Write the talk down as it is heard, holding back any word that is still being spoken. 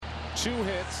2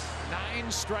 hits, 9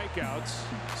 strikeouts.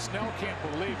 Snell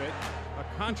can't believe it. A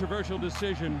controversial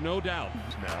decision, no doubt.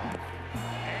 Snell.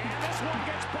 And this one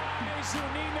gets by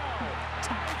Zunino.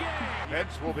 Tie game.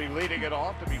 Betts will be leading it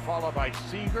off to be followed by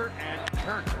Seager and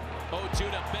Turner. 0-2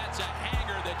 to Betts, a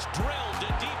hanger that's drilled to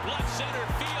deep left center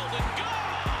field and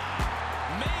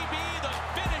gone! Maybe the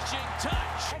finishing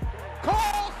touch.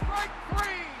 Call strike 3!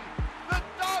 The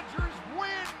Dodgers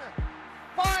win!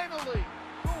 Finally,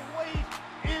 the wait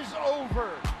is over.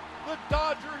 The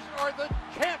Dodgers are the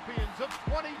champions of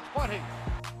 2020.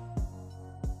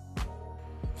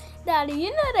 Daddy, you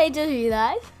know what I just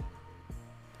realized?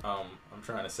 I'm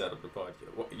trying to set up the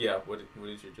podcast. What did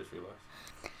you just realize?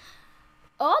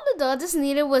 All the Dodgers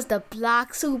needed was the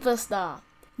black superstar.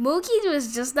 Mookie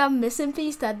was just that missing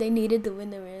piece that they needed to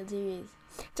win the World Series.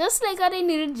 Just like how they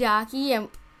needed Jackie in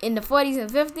the 40s and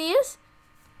 50s.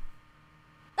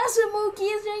 That's what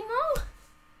Mookie is right now.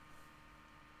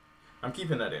 I'm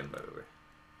keeping that in, by the way.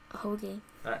 Okay.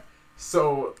 Alright.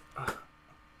 So,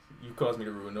 you caused me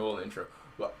to ruin the whole intro.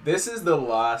 Well, this is the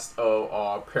last of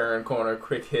our Parent Corner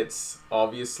quick hits.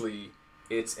 Obviously,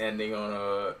 it's ending on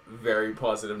a very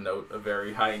positive note, a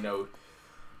very high note.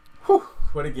 Whew,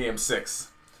 what a game 6.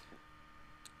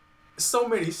 So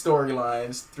many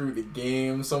storylines through the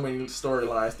game, so many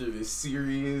storylines through the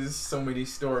series, so many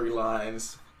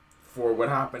storylines for what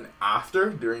happened after,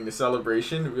 during the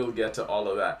celebration. We'll get to all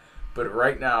of that. But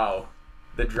right now,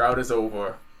 the drought is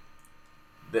over.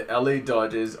 The LA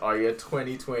Dodgers are your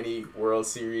 2020 World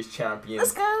Series champions.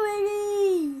 Let's go,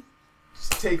 baby!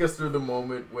 Just take us through the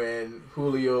moment when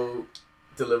Julio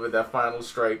delivered that final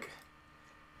strike.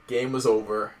 Game was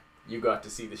over. You got to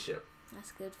see the ship.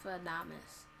 That's good for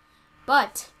Adames.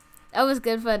 But, that was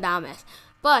good for Adames.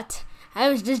 But, I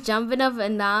was just jumping up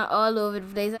and down all over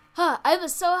the place. I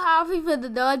was so happy for the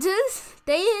Dodgers.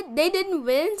 They didn't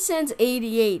win since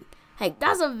 88. Like,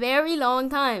 that's a very long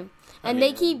time. And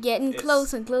they keep getting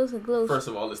close and close and close. First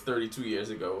of all, it's 32 years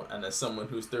ago. And as someone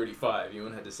who's 35, you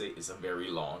wouldn't have to say it's a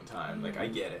very long time. Mm-hmm. Like, I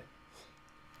get it.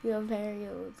 You're very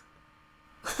old.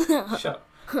 Shut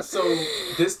up. So,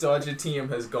 this Dodger team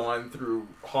has gone through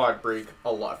heartbreak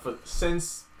a lot.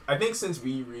 Since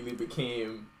we really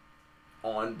became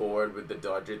on board with the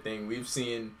Dodger thing, we've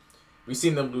seen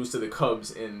them lose to the Cubs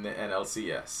in the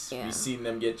NLCS. Yeah. We've seen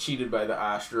them get cheated by the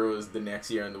Astros the next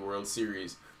year in the World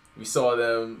Series. We saw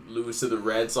them lose to the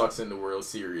Red Sox in the World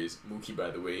Series. Mookie,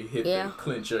 by the way, hit the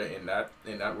clincher in that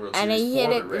World Series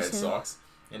for the Red Sox.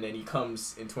 And then he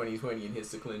comes in 2020 and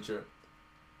hits the clincher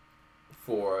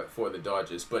for the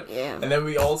Dodgers. And then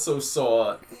we also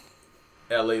saw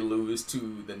LA lose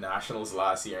to the Nationals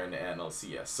last year in the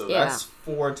NLCS. So that's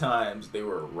 4 times they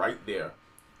were right there.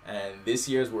 And this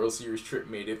year's World Series trip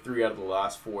made it 3 out of the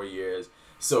last 4 years.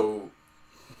 So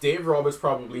Dave Roberts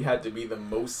probably had to be the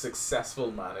most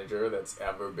successful manager that's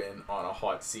ever been on a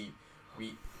hot seat.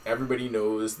 Everybody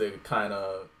knows the kind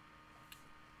of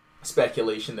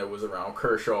speculation that was around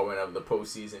Kershaw whenever the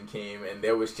postseason came, and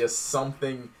there was just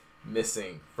something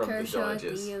missing from the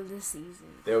Dodgers. Deal this season.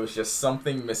 There was just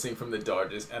something missing from the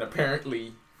Dodgers, and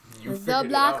apparently you figured The it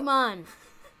black out. man.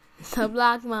 The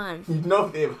black man. You know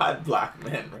they've had black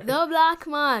men, right? The black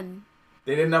man.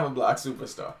 They didn't have a black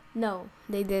superstar. No,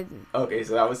 they didn't. Okay,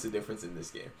 so that was the difference in this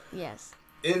game. Yes.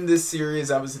 In this series,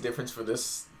 that was the difference for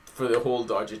the whole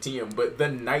Dodger team. But the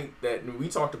night that, and we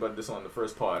talked about this on the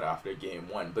first part after game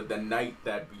 1, but the night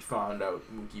that we found out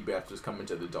Mookie Betts was coming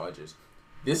to the Dodgers,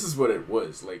 this is what it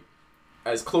was. Like,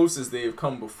 as close as they've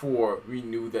come before, we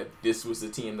knew that this was the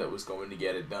team that was going to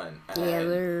get it done.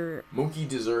 And Mookie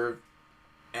deserved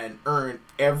and earned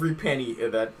every penny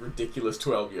of that ridiculous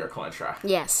 12-year contract.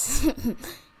 Yes.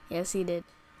 Yes, he did.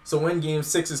 So when Game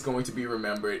 6 is going to be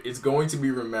remembered, it's going to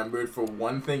be remembered for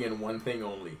one thing and one thing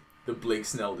only. The Blake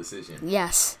Snell decision.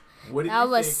 Yes. What did that you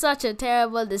was think? Such a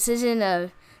terrible decision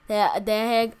of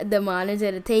the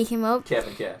manager to take him out.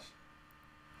 Kevin Cash.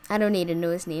 I don't need to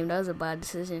know his name. That was a bad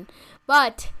decision.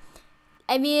 But,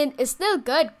 I mean, it's still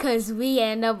good because we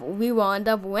wound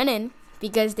up winning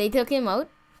because they took him out.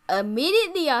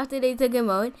 Immediately after they took him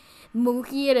out,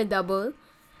 Mookie hit a double.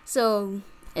 So,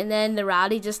 and then the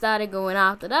rally just started going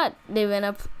after that. They went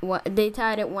up. They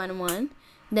tied it 1-1.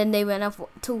 Then they went up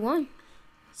 2-1.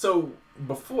 So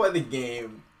before the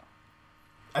game,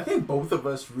 I think both of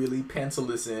us really penciled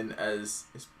this in as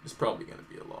it's probably going to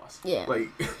be a loss. Yeah. Like,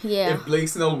 yeah. If Blake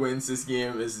Snell wins this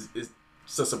game, is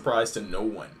a surprise to no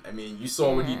one. I mean, you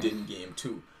saw what he did in Game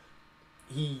 2.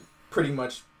 He pretty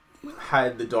much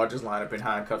had the Dodgers lineup in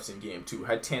handcuffs in Game 2.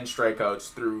 Had 10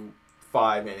 strikeouts through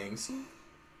 5 innings.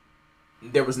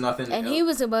 There was nothing. And he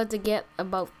was about to get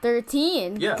about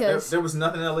 13. Yeah, there was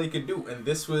nothing LA could do. And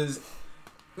this was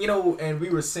and we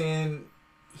were saying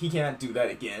he can't do that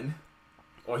again.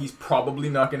 Or he's probably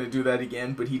not going to do that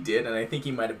again, but he did, and I think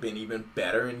he might have been even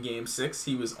better in Game 6.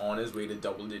 He was on his way to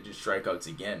double-digit strikeouts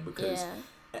again because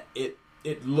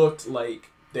it looked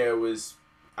like there was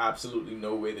absolutely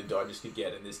no way the Dodgers could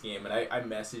get in this game. And I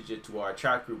messaged it to our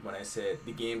chat group when I said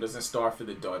the game doesn't start for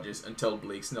the Dodgers until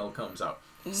Blake Snell comes out.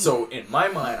 So in my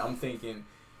mind, I'm thinking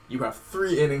you have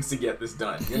 3 innings to get this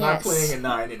done. You're not playing a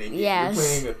 9-inning game. You're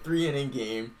playing a 3-inning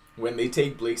game. When they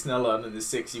take Blake Snell out in the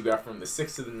 6th, you got from the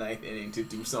 6th to the 9th inning to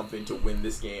do something to win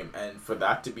this game. And for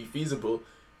that to be feasible,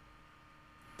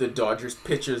 the Dodgers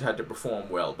pitchers had to perform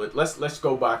well. But let's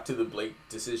go back to the Blake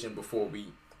decision before we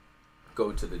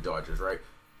go to the Dodgers, right?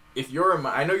 If you're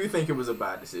I know you think it was a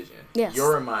bad decision. Yes.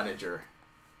 You're a manager.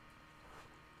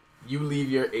 You leave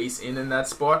your ace in that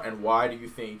spot, and why do you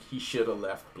think he should have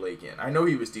left Blake in? I know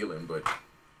he was dealing, but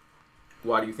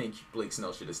why do you think Blake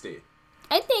Snell should have stayed?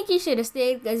 I think he should have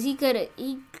stayed because he could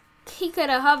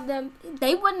have helped them.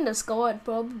 They wouldn't have scored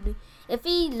probably if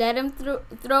he let him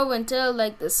throw until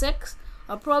like the 6th,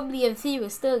 or probably if he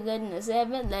was still good in the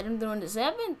 7th, let him throw in the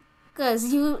 7th. Because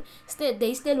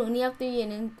they still only have 3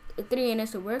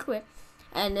 innings to work with,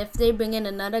 and if they bring in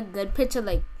another good pitcher,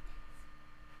 like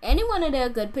any one of their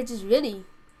good pitchers, really,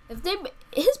 if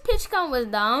his pitch count was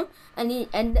down,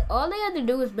 and all they had to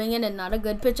do was bring in another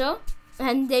good pitcher,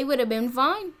 and they would have been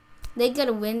fine. They could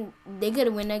have win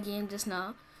that game just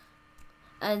now,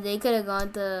 and they could have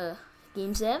gone to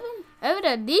Game 7. I would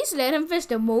at least let him pitch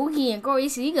to Mookie and Corey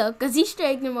Seager because he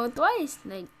striked him out twice.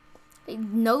 Like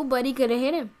nobody could have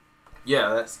hit him.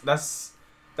 Yeah, that's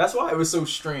why it was so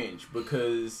strange,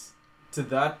 because to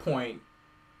that point,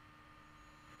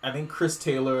 I think Chris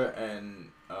Taylor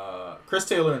and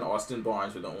Austin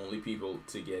Barnes were the only people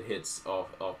to get hits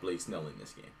off Blake Snell in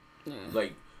this game. Yeah.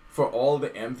 Like, for all the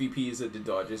MVPs that the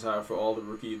Dodgers have, for all the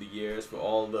Rookie of the Years, for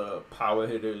all the power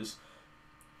hitters,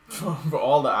 for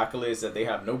all the accolades that they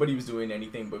have, nobody was doing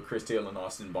anything but Chris Taylor and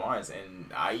Austin Barnes.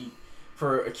 And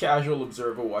for a casual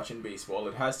observer watching baseball,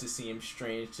 it has to seem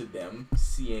strange to them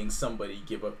seeing somebody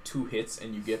give up 2 hits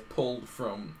and you get pulled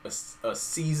from a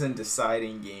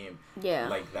season-deciding game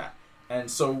like that. And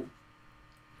so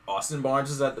Austin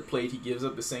Barnes is at the plate. He gives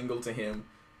up the single to him,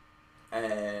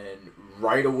 and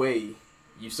right away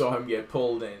you saw him get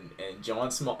pulled, and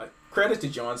credit to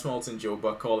John Smoltz and Joe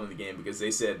Buck calling the game, because they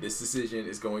said this decision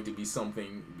is going to be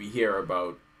something we hear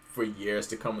about for years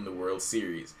to come in the World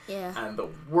Series. Yeah. And the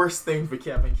worst thing for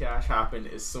Kevin Cash happened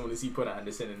as soon as he put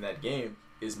Anderson in that game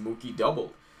is Mookie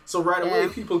doubled. So right away,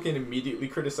 people can immediately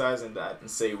criticize that and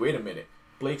say, wait a minute,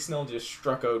 Blake Snell just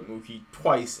struck out Mookie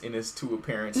twice in his 2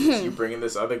 appearances. You bring in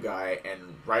this other guy,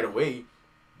 and right away,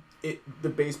 the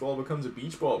baseball becomes a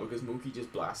beach ball because Mookie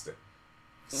just blasted.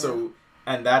 So,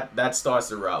 and that starts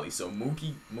the rally. So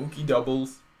Mookie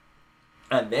doubles,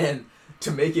 and then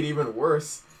to make it even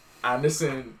worse,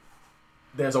 Anderson,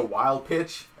 there's a wild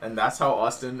pitch, and that's how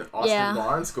Austin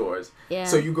Barnes scores. Yeah.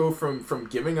 So you go from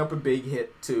giving up a big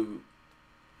hit to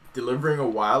delivering a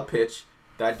wild pitch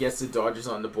that gets the Dodgers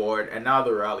on the board, and now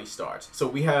the rally starts. So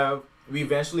we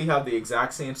eventually have the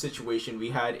exact same situation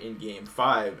we had in Game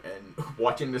 5, and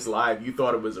watching this live, you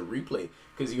thought it was a replay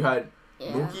because you had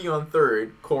Mookie on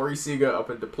third, Corey Seager up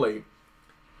at the plate.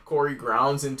 Corey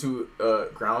grounds into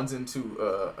a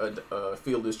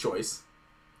fielder's choice,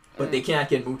 but they can't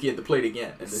get Mookie at the plate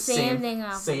again. And the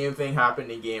same thing happened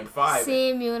in Game 5.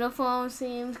 Same uniform,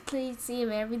 same cleats,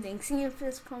 same everything, same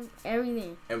fist pump,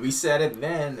 everything. And we said it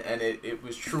then, and it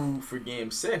was true for Game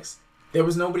 6. There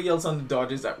was nobody else on the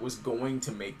Dodgers that was going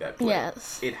to make that play.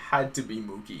 Yes. It had to be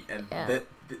Mookie, and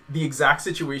the exact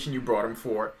situation you brought him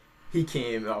for. He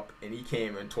came up, and he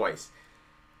came in twice.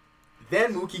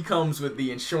 Then Mookie comes with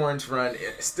the insurance run,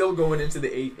 still going into the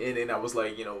 8th inning. I was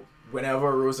like,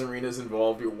 whenever Rosarena's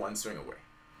involved, you're 1 swing away,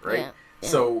 right? Yeah.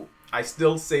 So I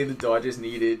still say the Dodgers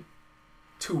needed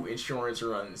 2 insurance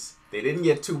runs. They didn't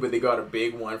get 2, but they got a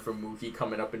big one from Mookie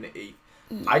coming up in the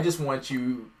 8th. I just want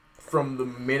you, from the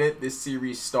minute this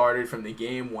series started, from the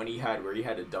game 1 he had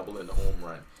a double in the home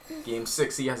run. Game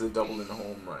 6, he has a double in the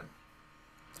home run.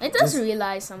 I just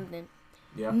realized something.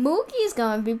 Yeah. Mookie's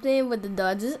gonna be playing with the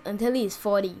Dodgers until he's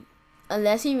 40,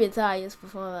 unless he retires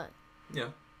before that. Yeah.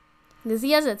 Because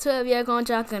he has a 12-year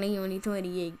contract and he's only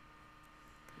 28.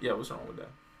 Yeah, what's wrong with that?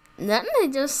 Nothing, I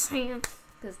just saying.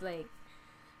 Because,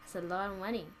 it's a lot of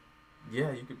money.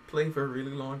 Yeah, you could play for a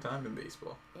really long time in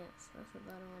baseball. Yes, that's a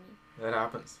lot of money. That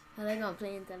happens. And they're gonna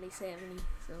play until he's 70,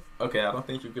 so. Okay, I don't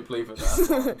think you could play for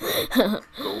that.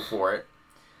 Go for it.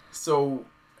 So,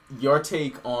 your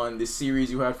take on the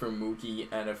series you had from Mookie,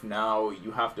 and if now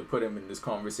you have to put him in this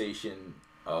conversation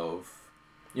of,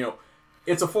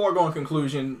 it's a foregone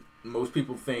conclusion. Most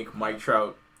people think Mike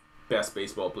Trout, best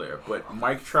baseball player, but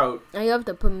Mike Trout. I have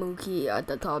to put Mookie at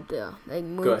the top there. Like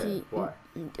Mookie. Go ahead. Why?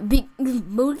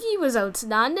 Mookie was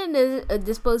outstanding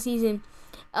this postseason.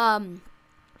 I'm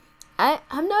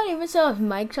not even sure if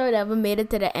Mike Trout ever made it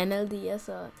to the NLDS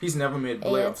or. He's never made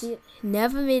playoffs.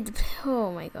 Never made.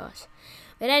 Oh my gosh.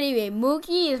 But anyway,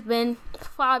 Mookie has been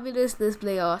fabulous this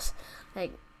playoffs.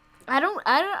 Like, I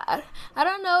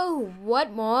don't know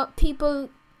what more people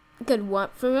could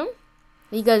want from him,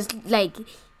 because like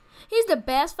he's the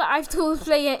best 5-tool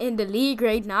player in the league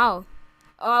right now,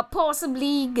 or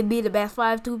possibly could be the best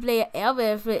 5-tool player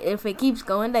ever if it keeps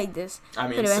going like this. I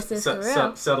mean, for the rest of his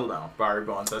career. Settle down. Barry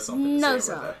Bonds has something to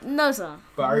say about that. No, sir.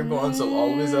 Barry Bonds will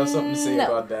always have something to say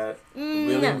about that.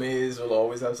 Willie Mays will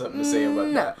always have something to say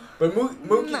about that. But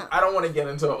Mookie, I don't want to get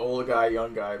into an old guy,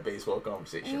 young guy baseball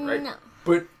conversation, right? No.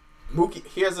 But Mookie,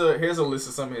 here's a list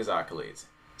of some of his accolades.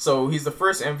 So he's the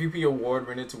first MVP award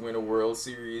winner to win a World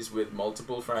Series with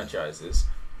multiple franchises,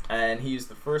 and he's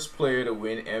the first player to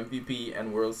win MVP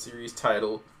and World Series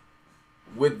title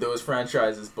with those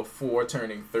franchises before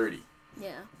turning 30.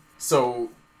 Yeah. So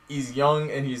he's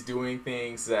young and he's doing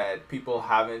things that people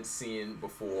haven't seen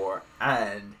before,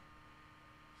 and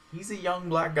he's a young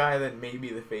black guy that may be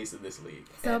the face of this league.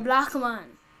 The black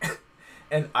man.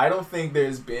 And I don't think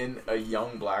there's been a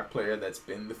young black player that's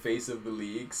been the face of the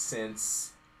league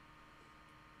since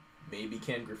maybe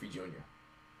Ken Griffey Jr.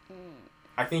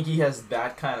 I think he has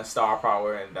that kind of star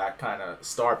power and that kind of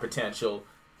star potential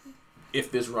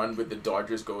if this run with the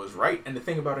Dodgers goes right. And the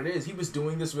thing about it is, he was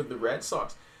doing this with the Red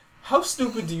Sox. How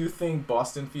stupid do you think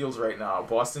Boston feels right now?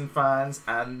 Boston fans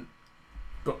and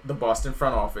the Boston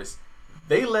front office,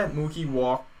 they let Mookie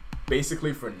walk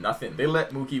basically for nothing. They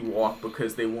let Mookie walk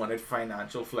because they wanted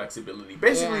financial flexibility.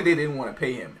 Basically, they didn't want to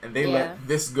pay him, and they let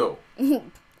this go.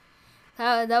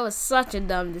 That was such a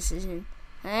dumb decision.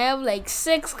 I have like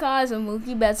 6 cards of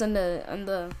Mookie Betts on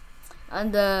the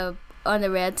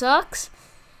Red Sox.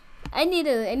 I need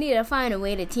to find a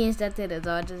way to change that to the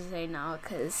Dodgers right now,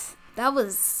 because that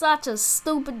was such a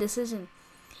stupid decision.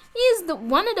 He's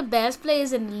one of the best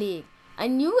players in the league,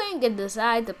 and you ain't gonna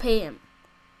decide to pay him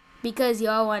because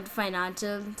y'all want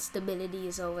financial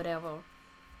stabilities or whatever.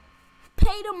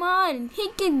 Pay the man. He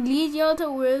can lead y'all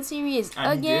to World Series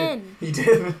again. He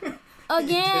did.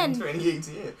 Again. He did in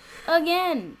 2018.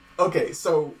 Again. Okay,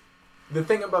 so the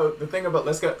thing about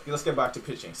let's get back to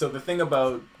pitching. So the thing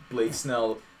about Blake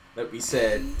Snell that we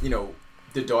said,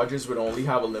 the Dodgers would only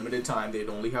have a limited time. They'd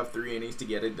only have 3 innings to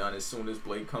get it done as soon as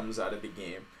Blake comes out of the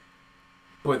game.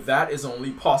 But that is only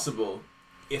possible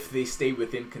if they stay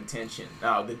within contention.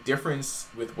 Now, the difference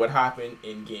with what happened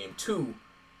in Game 2,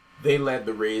 they let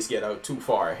the Rays get out too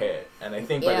far ahead. And I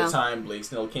think by the time Blake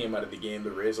Snell came out of the game,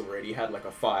 the Rays already had like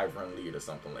a 5-run lead or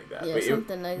something like that. Yeah, but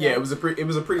something like that. Yeah, it was a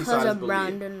pretty sizable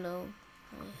lead.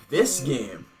 This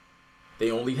game,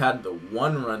 they only had the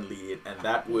 1-run lead, and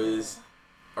that was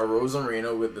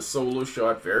Arozarena with the solo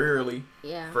shot very early,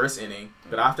 first inning.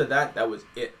 But after that, that was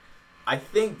it. I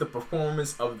think the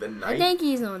performance of the night... I think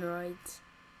he's on roids.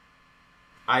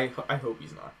 I hope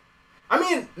he's not. I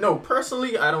mean, no,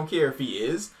 personally, I don't care if he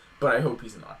is, but I hope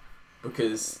he's not.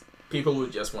 Because people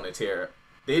would just want to tear...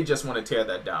 They just want to tear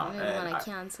that down. They want to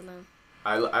cancel him.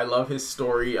 I love his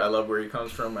story. I love where he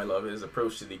comes from. I love his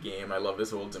approach to the game. I love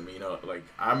his whole demeanor. Like,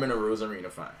 I'm an Arozarena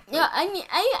fan. Yeah, I mean,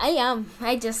 I am.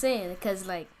 I just saying, because,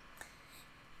 like,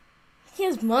 he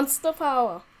has monster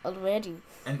power already.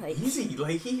 And easy.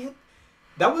 Like, he hit...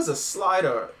 That was a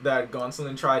slider that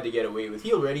Gonsolin tried to get away with.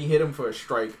 He already hit him for a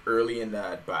strike early in the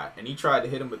at-bat. And he tried to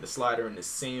hit him with the slider in the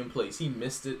same place. He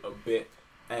missed it a bit.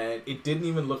 And it didn't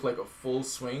even look like a full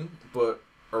swing. But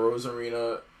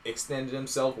Arozarena extended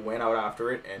himself, went out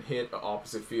after it, and hit an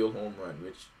opposite field home run.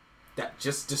 Which, that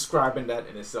just describing that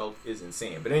in itself is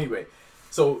insane. But anyway,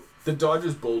 so the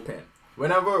Dodgers bullpen.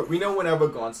 Whenever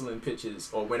Gonsolin pitches,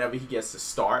 or whenever he gets to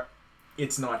start,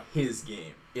 it's not his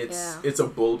game. It's a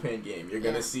bullpen game. You're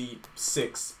going to see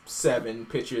 6, 7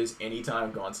 pitchers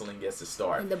anytime Gonsolin gets to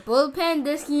start. And the bullpen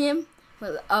this game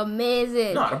was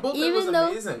amazing. No, the bullpen was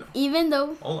amazing. Even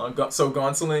though... Hold on. So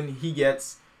Gonsolin, he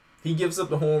gives up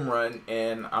the home run,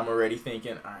 and I'm already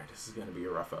thinking, all right, this is going to be a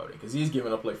rough outing. Because he's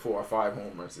given up like 4 or 5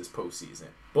 home runs this postseason.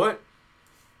 But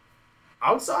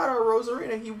outside of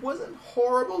Arozarena, he wasn't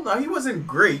horrible. No, he wasn't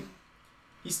great.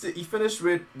 He finished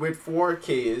with 4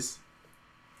 Ks.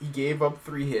 He gave up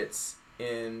 3 hits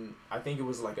in, I think it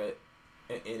was like an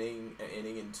inning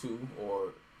and 2,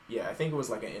 I think it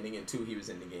was like an inning and 2 he was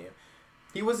in the game.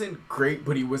 He wasn't great,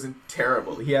 but he wasn't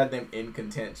terrible. He had them in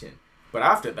contention. But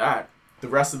after that, the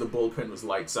rest of the bullpen was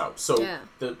lights out. So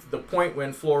the point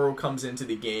when Floro comes into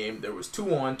the game, there was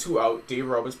 2 on, 2 out. Dave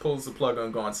Roberts pulls the plug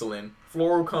on Gonsolin.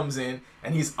 Floro comes in,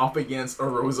 and he's up against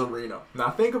Arozarena.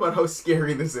 Now think about how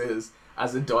scary this is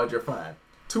as a Dodger fan.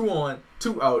 2 on,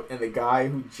 2 out, and the guy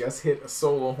who just hit a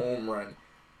solo home run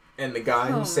and the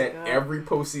guy who set every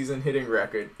postseason hitting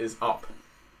record is up.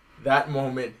 That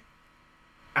moment...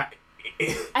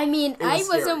 I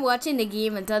wasn't watching the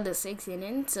game until the 6th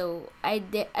inning, so I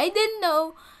didn't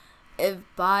know if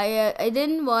Baez. I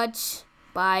didn't watch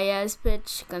Baez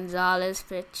pitch, Gonzalez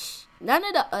pitch, none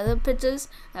of the other pitchers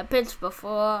that pitched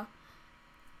before.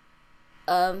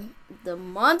 The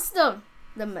monster,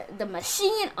 the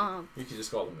machine arm. You can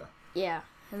just call him that. Yeah,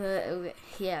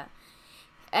 yeah.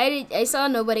 I saw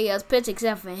nobody else pitch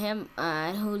except for him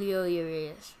and Julio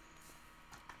Urias.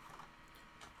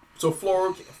 So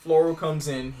Floro comes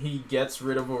in, he gets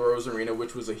rid of Arozarena,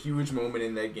 which was a huge moment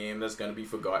in that game that's going to be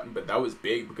forgotten, but that was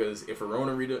big because if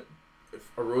Arozarena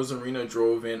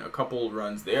drove in a couple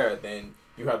runs there, then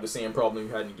you have the same problem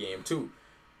you had in game 2.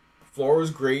 Floro's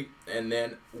great, and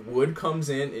then Wood comes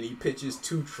in and he pitches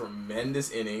 2 tremendous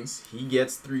innings. He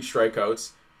gets 3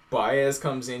 strikeouts. Baez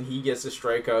comes in, he gets a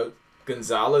strikeout.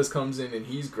 Gonzalez comes in and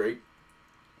he's great.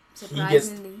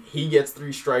 Surprisingly. He gets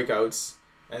 3 strikeouts,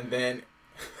 and then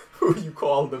who you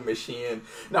call the machine.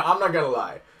 Now, I'm not going to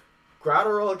lie.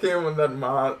 Graterol came on that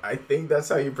mound. I think that's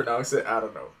how you pronounce it. I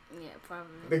don't know. Yeah,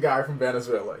 probably. The guy from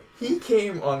Venezuela. He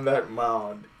came on that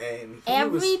mound, and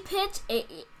every pitch,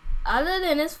 other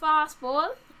than his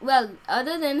fastball,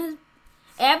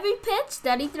 every pitch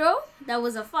that he threw that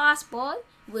was a fastball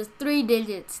was 3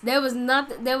 digits. There wasn't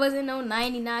no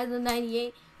 99 or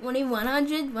 98. Only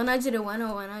 100, 101,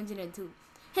 or 102.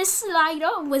 His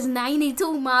slider was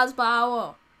 92 miles per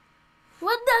hour.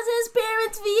 What does his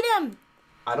parents feed him?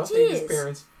 I don't think his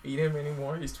parents feed him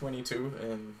anymore. He's 22,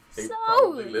 and they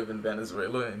probably live in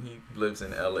Venezuela, and he lives in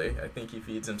LA. I think he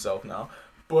feeds himself now.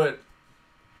 But,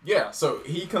 yeah, so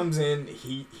he comes in,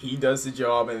 he does the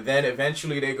job, and then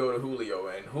eventually they go to Julio,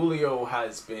 and Julio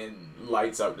has been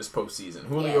lights out this postseason.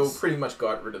 Julio pretty much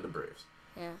got rid of the Braves.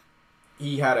 Yeah.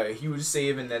 He had a huge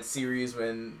save in that series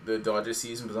when the Dodgers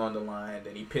season was on the line,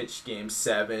 and he pitched Game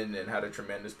 7 and had a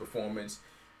tremendous performance.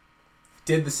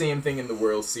 Did the same thing in the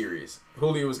World Series.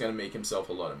 Julio was going to make himself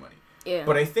a lot of money. Yeah.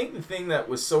 But I think the thing that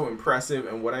was so impressive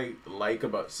and what I like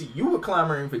about... See, you were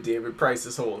clamoring for David Price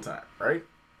this whole time, right?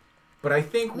 But I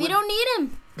think... We don't need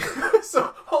him.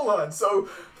 So, hold on. So,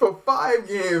 for 5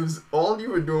 games, all you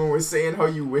were doing was saying how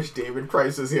you wish David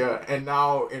Price was here. And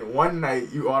now, in one night,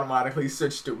 you automatically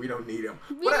switched to we don't need him.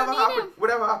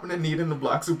 Whatever happened to needing the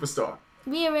black superstar?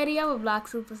 We already have a black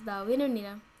superstar. We don't need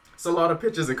him. It's a lot of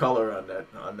pitches of color on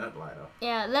that lineup.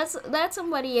 Yeah, let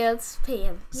somebody else pay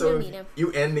him. We don't need him.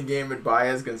 You end the game with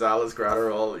Baez, Gonzalez,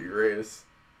 Graterol, Urias.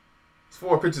 It's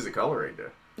 4 pitches of color right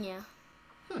there. Yeah.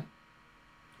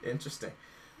 Interesting.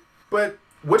 But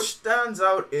what stands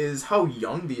out is how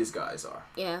young these guys are.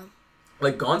 Yeah.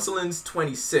 Like Gonsolin's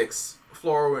 26,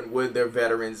 Floro and Wood, they're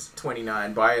veterans,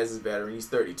 29. Baez is veteran, he's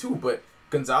 32. But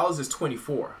Gonzalez is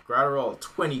 24. Graterol,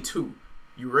 22.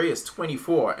 Urias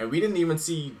 24, and we didn't even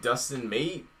see Dustin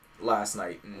May last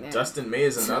night. And Dustin May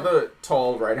is another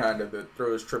tall right-hander that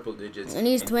throws triple digits. And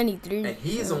he's 23. And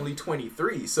he's only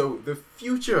 23. So the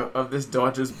future of this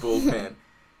Dodgers bullpen,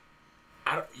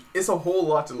 it's a whole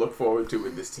lot to look forward to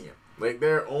with this team. Like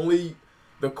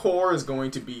the core is going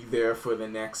to be there for the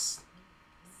next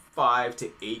 5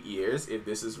 to 8 years if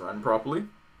this is run properly.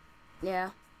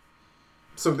 Yeah.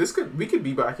 So we could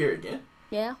be back here again.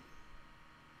 Yeah.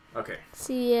 Okay.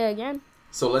 See you again.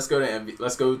 So let's go to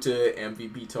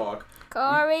MVP talk.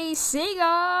 Corey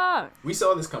Seager. We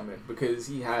saw this coming because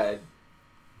he had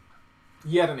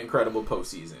an incredible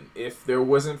postseason. If there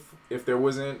wasn't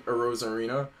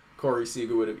Arozarena, Corey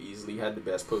Seager would have easily had the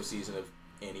best postseason of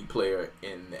any player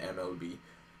in the MLB.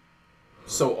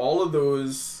 So all of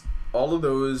those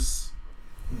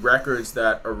records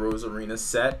that Arozarena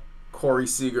set, Corey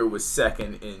Seager was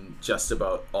second in just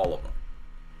about all of them.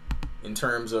 In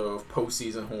terms of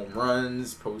postseason home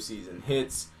runs, postseason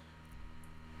hits.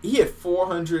 He had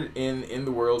 400 in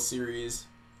the World Series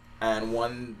and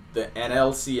won the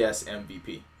NLCS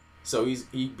MVP. So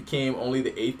he became only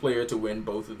the 8th player to win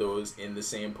both of those in the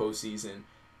same postseason.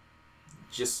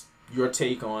 Just your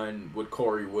take on what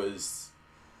Corey was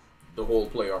the whole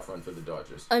playoff run for the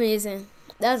Dodgers. Amazing.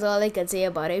 That's all I could say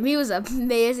about him. He was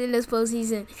amazing this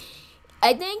postseason.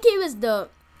 I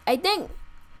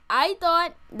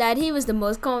thought that he was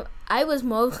I was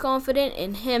most confident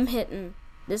in him hitting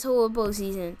this whole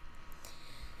postseason.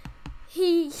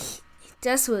 He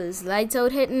just was lights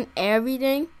out hitting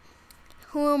everything.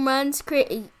 Home runs,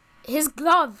 his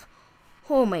glove.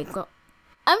 Oh my god.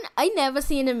 I never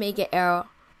seen him make an error.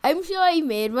 I'm sure he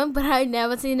made one, but I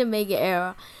never seen him make an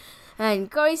error. And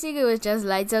Corey Seager was just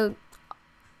lights out.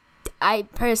 I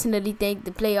personally think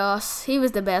the playoffs, he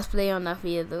was the best player on that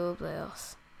field, the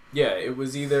playoffs. Yeah, it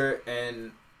was either,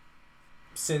 and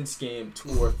since game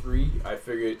 2 or 3, I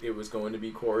figured it was going to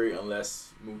be Corey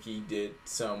unless Mookie did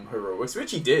some heroics,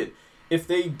 which he did. If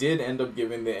they did end up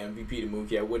giving the MVP to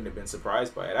Mookie, I wouldn't have been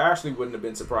surprised by it. I actually wouldn't have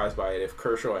been surprised by it if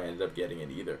Kershaw ended up getting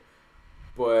it either.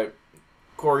 But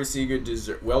Corey Seager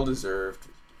well-deserved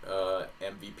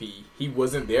MVP. He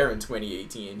wasn't there in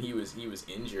 2018. He was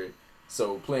injured.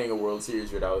 So playing a World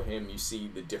Series without him, you see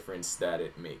the difference that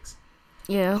it makes.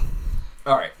 Yeah.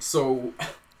 All right, so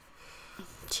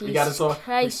we gotta talk.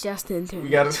 Christ, Justin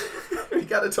Turner. We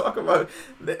gotta talk about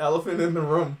the elephant in the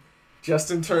room.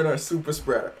 Justin Turner, super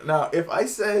spreader. Now, if I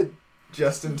said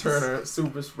Justin Turner,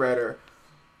 super spreader,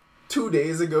 2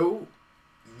 days ago,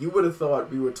 you would have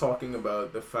thought we were talking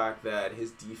about the fact that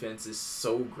his defense is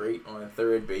so great on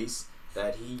third base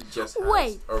that he just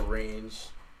has a range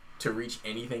to reach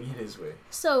anything in his way.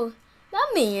 So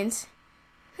that means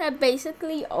that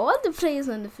basically all the players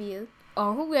on the field,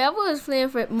 or whoever was playing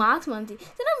for Max Muncy, so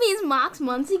that means Max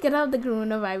Muncy could have the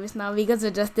coronavirus now because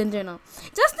of Justin Turner.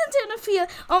 Justin Turner field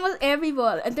almost every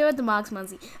ball and throw it to Max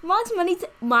Muncy.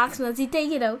 Max Muncy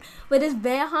take it out with his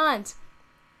bare hands,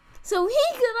 so he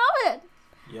could have it.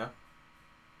 Yeah,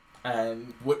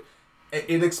 and what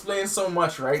it explains so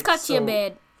much, right? Cut your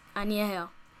bed and your hair,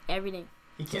 everything.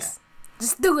 He can't.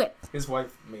 Just do it. His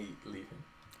wife may leave him.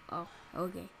 Oh,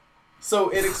 okay. So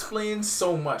it explains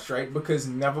so much, right? Because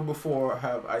never before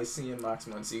have I seen Max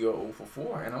Muncy go 0 for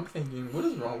 4, and I'm thinking, what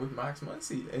is wrong with Max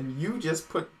Muncy? And you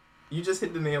just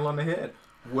hit the nail on the head.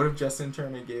 What if Justin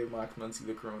Turner gave Max Muncy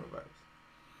the coronavirus?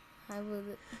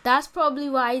 That's probably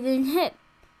why he didn't hit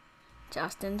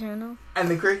Justin Turner. And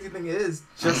the crazy thing is,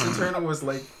 Justin Turner was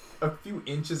like a few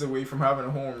inches away from having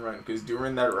a home run, because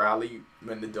during that rally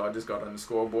when the Dodgers got on the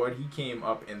scoreboard, he came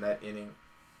up in that inning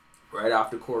right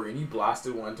after Corey and he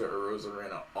blasted one to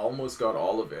Arozarena, almost got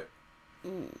all of it.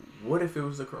 What if it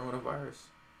was the coronavirus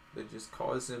that just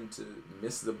caused him to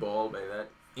miss the ball by that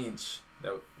inch?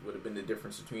 That would have been the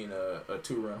difference between a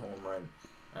 2-run home run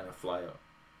and a flyout.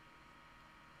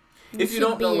 If you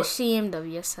don't know, be ashamed of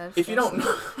yourself. If you don't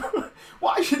know,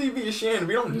 why should he be ashamed?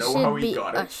 We don't know how he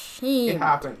got it. It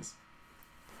happens.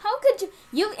 How could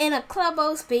you in a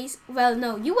clubhouse space? Well,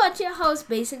 no, you watch your house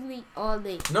basically all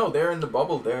day. No, they're in the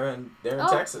bubble. They're in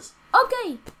Texas.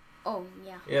 Okay. Oh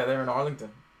yeah. Yeah, they're in Arlington.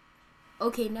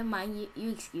 Okay, never mind. You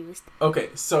excused. Okay,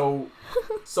 so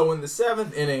in the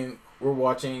 7th inning, we're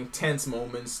watching tense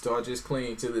moments. Dodgers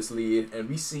clinging to this lead, and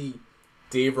we see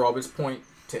Dave Roberts point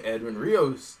to Edwin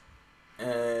Rios.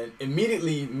 And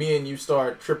immediately, me and you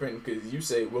start tripping because you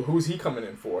say, well, who's he coming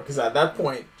in for? Because at that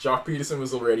point, Jock Peterson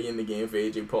was already in the game for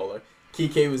A.J. Pollard.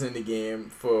 Kike was in the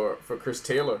game for Chris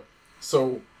Taylor.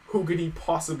 So who could he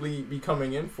possibly be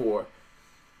coming in for?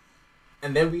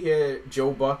 And then we hear Joe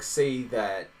Buck say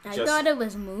that... I thought it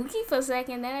was Mookie for a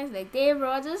second. Then I was like, Dave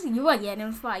Rogers, you are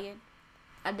getting fired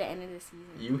at the end of the season.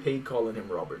 You hate calling him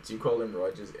Roberts. You call him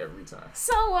Rogers every time.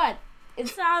 So what? It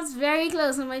sounds very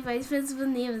close, and my vice principal's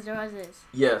name is Rogers.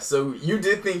 Yeah, so you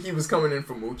did think he was coming in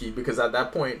for Mookie, because at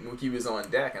that point, Mookie was on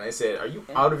deck, and I said, are you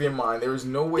out of your mind? There is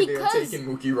no way they're taking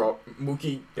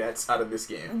Mookie Betts out of this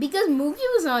game. Because Mookie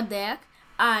was on deck,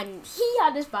 and he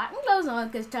had his batting gloves on,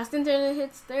 because Justin Turner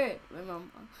hits third,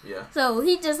 remember? Yeah. So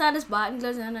he just had his batting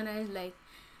gloves on, and I was like,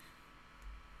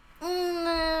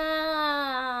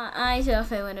 I sure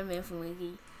if I would have been for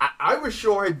Mookie. I was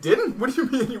sure it didn't. What do you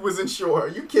mean you wasn't sure? Are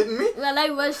you kidding me? Well, I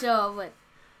was sure, but...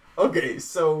 Okay,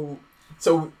 so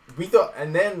we thought...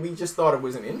 And then we just thought it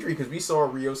was an injury because we saw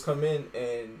Rios come in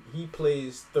and he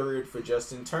plays third for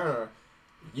Justin Turner.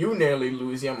 You nearly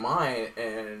lose your mind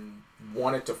and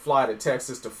wanted to fly to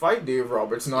Texas to fight Dave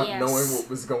Roberts, not knowing what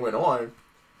was going on,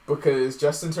 because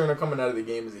Justin Turner coming out of the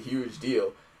game is a huge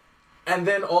deal. And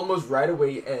then almost right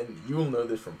away, and you'll know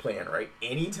this from playing, right?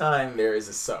 Anytime there is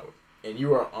a sub, and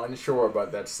you are unsure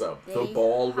about that sub, the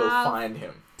ball will find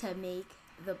him. To make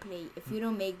the play. If you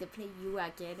don't make the play, you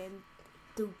are getting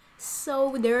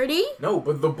so dirty. No,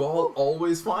 but the ball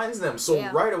always finds them. So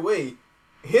right away,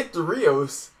 hit the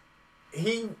Rios.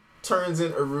 He turns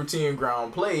in a routine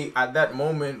ground play. At that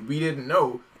moment, we didn't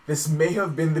know this may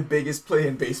have been the biggest play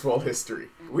in baseball history.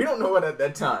 We don't know it at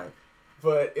that time.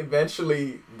 But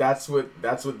eventually, that's what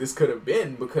this could have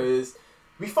been, because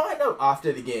we find out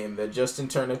after the game that Justin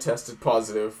Turner tested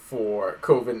positive for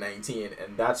COVID-19,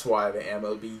 and that's why the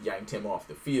MLB yanked him off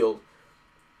the field.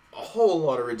 A whole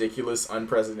lot of ridiculous,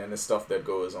 unprecedented stuff that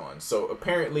goes on. So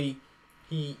apparently,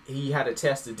 he had a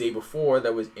test the day before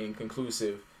that was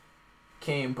inconclusive.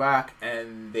 Came back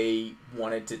and they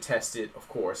wanted to test it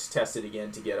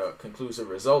again to get a conclusive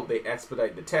result. They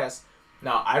expedite the test.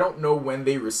 Now, I don't know when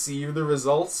they received the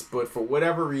results, but for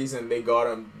whatever reason, they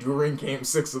got him during Game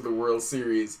 6 of the World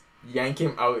Series, yank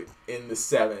him out in the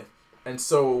 7th. And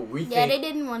so we think... Yeah, they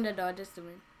didn't want the Dodgers to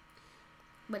win.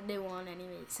 But they won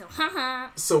anyway, so haha.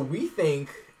 So we think,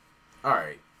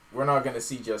 alright, we're not going to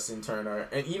see Justin Turner.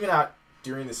 And even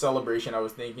during the celebration, I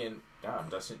was thinking,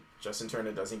 Justin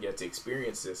Turner doesn't get to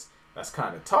experience this. That's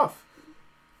kind of tough.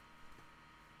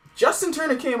 Justin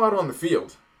Turner came out on the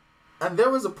field. And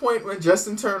there was a point when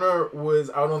Justin Turner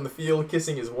was out on the field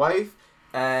kissing his wife.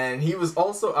 And he was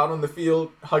also out on the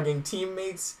field hugging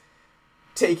teammates,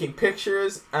 taking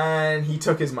pictures, and he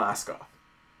took his mask off.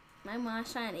 My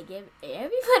mom's trying to give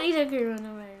everybody the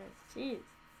coronavirus. Jeez.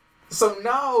 So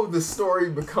now the story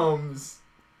becomes,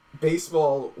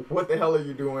 baseball, what the hell are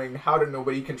you doing? How did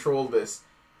nobody control this?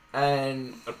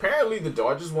 And apparently the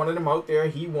Dodgers wanted him out there.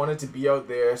 He wanted to be out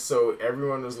there. So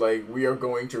everyone was like, we are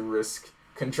going to risk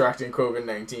contracting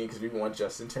COVID-19 because we want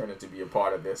Justin Turner to be a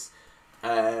part of this.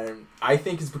 And I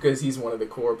think it's because he's one of the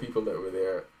core people that were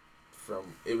there.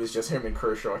 It was just him and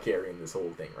Kershaw carrying this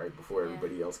whole thing, right, before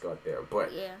everybody else got there.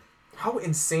 But how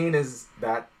insane is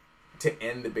that to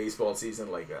end the baseball season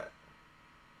like that?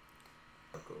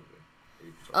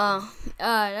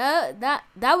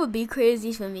 That would be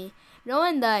crazy for me.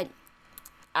 Knowing that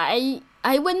I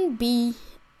wouldn't be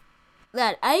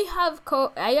that I have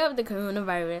the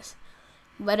coronavirus,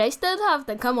 but I still have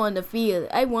to come on the field.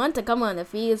 I want to come on the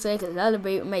field so I can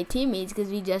celebrate with my teammates because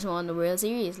we just won the World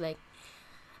Series. Like,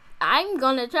 I'm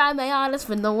gonna try my hardest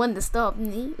for no one to stop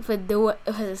me for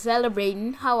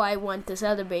celebrating how I want to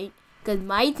celebrate because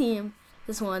my team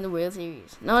just won the World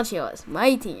Series, not yours.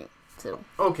 My team. So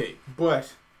okay,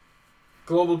 but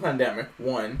global pandemic,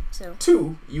 1.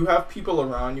 2, you have people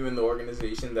around you in the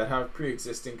organization that have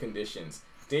pre-existing conditions.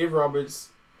 Dave Roberts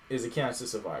is a cancer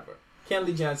survivor.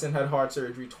 Kenley Jansen had heart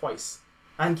surgery twice.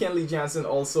 And Kenley Jansen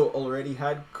also already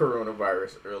had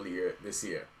coronavirus earlier this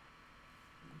year.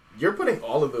 You're putting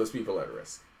all of those people at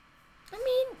risk. I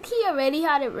mean, he already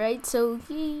had it, right? So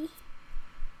he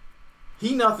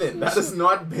nothing. That has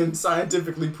not been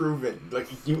scientifically proven. Like,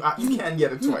 you can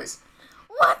get it twice.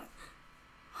 What?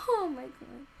 Oh my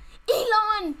god.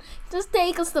 Elon! Just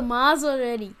take us to Mars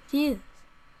already. Jeez.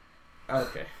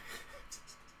 Okay.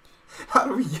 How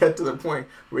do we get to the point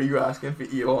where you're asking for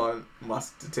Elon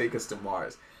Musk to take us to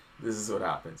Mars? This is what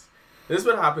happens. This is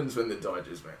what happens when the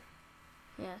Dodgers win.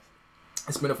 Yes.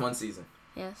 It's been a fun season.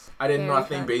 Yes. I did not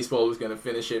think baseball was going to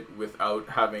finish it without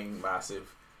having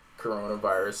massive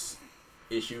coronavirus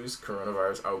issues,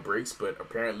 coronavirus outbreaks, but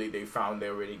apparently they found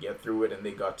their way to get through it and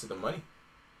they got to the money.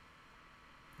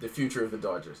 The future of the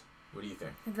Dodgers. What do you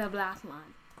think? The black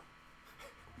man.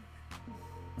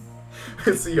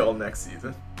 See y'all next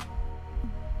season.